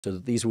So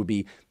these would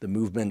be the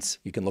movements.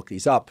 You can look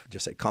these up,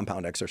 just say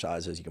compound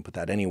exercises. You can put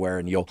that anywhere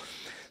and you'll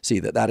see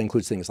that that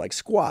includes things like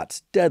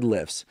squats,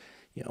 deadlifts,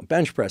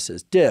 bench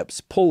presses,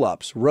 dips,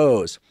 pull-ups,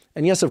 rows.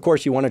 And yes, of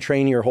course, you want to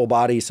train your whole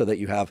body so that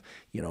you have,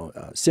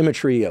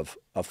 symmetry of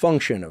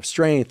function, of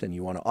strength, and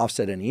you want to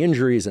offset any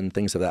injuries and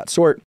things of that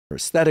sort, for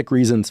aesthetic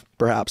reasons,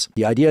 perhaps.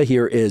 The idea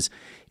here is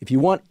if you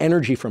want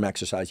energy from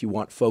exercise, you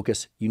want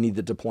focus, you need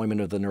the deployment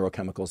of the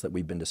neurochemicals that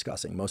we've been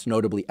discussing, most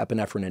notably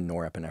epinephrine and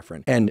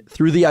norepinephrine. And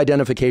through the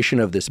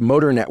identification of this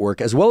motor network,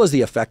 as well as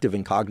the affective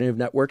and cognitive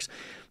networks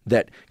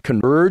that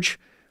converge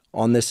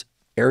on this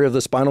area of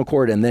the spinal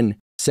cord and then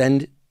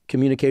send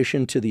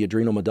communication to the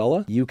adrenal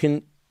medulla, you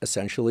can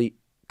essentially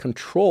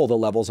control the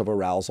levels of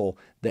arousal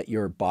that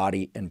your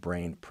body and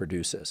brain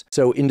produces.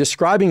 So in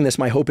describing this,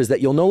 my hope is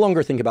that you'll no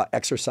longer think about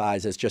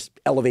exercise as just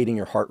elevating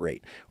your heart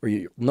rate, or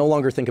you no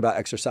longer think about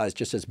exercise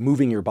just as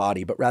moving your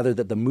body, but rather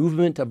that the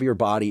movement of your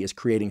body is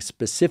creating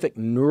specific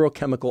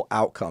neurochemical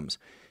outcomes,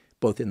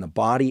 both in the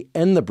body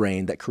and the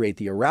brain, that create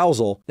the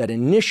arousal that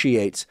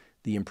initiates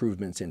the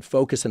improvements in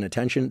focus and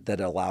attention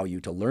that allow you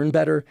to learn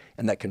better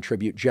and that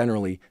contribute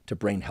generally to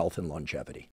brain health and longevity.